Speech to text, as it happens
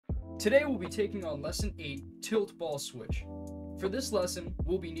Today we'll be taking on Lesson 8, Tilt Ball Switch. For this lesson,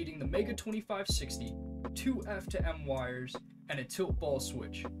 we'll be needing the Mega 2560, 2 F to M wires, and a tilt ball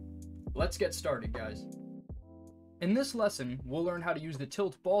switch. Let's get started, guys. In this lesson, we'll learn how to use the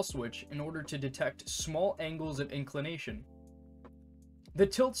tilt ball switch in order to detect small angles of inclination. The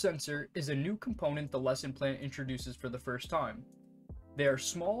tilt sensor is a new component the lesson plan introduces for the first time. They are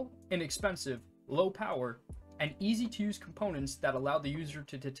small, inexpensive, low power, and easy to use components that allow the user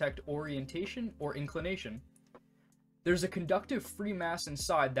to detect orientation or inclination. There's a conductive free mass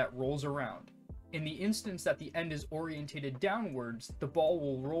inside that rolls around. In the instance that the end is orientated downwards, the ball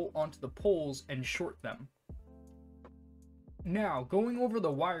will roll onto the poles and short them. Now, going over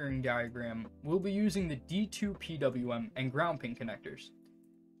the wiring diagram, we'll be using the D2 PWM and ground pin connectors.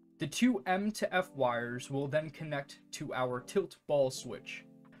 The two M to F wires will then connect to our tilt ball switch.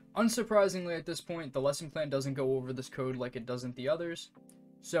 Unsurprisingly at this point, the lesson plan doesn't go over this code like it doesn't the others,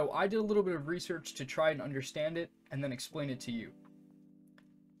 so I did a little bit of research to try and understand it and then explain it to you.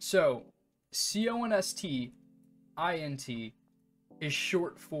 So, CONST INT is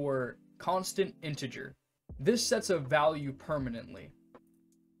short for constant integer. This sets a value permanently,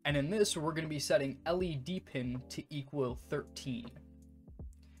 and in this we're going to be setting LED pin to equal 13.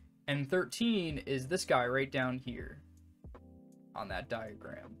 And 13 is this guy right down here on that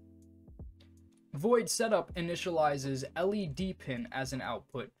diagram. Void setup initializes LED pin as an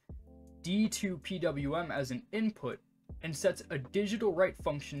output, D2 PWM as an input, and sets a digital write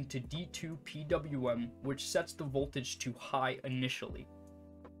function to D2 PWM, which sets the voltage to high initially.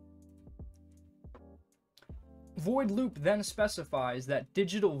 Void loop then specifies that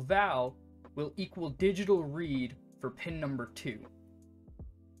digital val will equal digital read for pin number 2.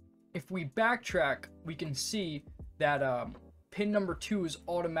 If we backtrack, we can see that pin number 2 is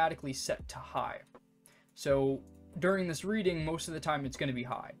automatically set to high. So during this reading, most of the time it's going to be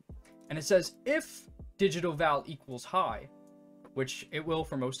high. And it says if digital val equals high, which it will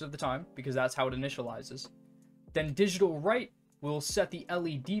for most of the time because that's how it initializes, then digital write will set the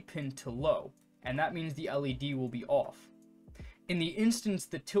LED pin to low, and that means the LED will be off. In the instance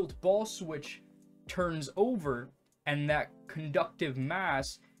the tilt ball switch turns over and that conductive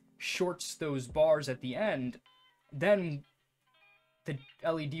mass shorts those bars at the end, then the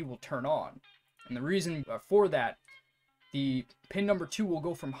LED will turn on. And the reason for that, the pin number 2 will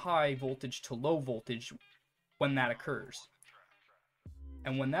go from high voltage to low voltage when that occurs.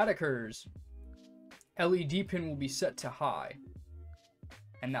 And when that occurs, LED pin will be set to high,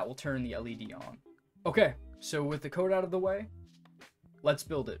 and that will turn the LED on. Okay, so with the code out of the way, let's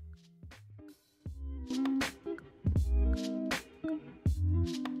build it.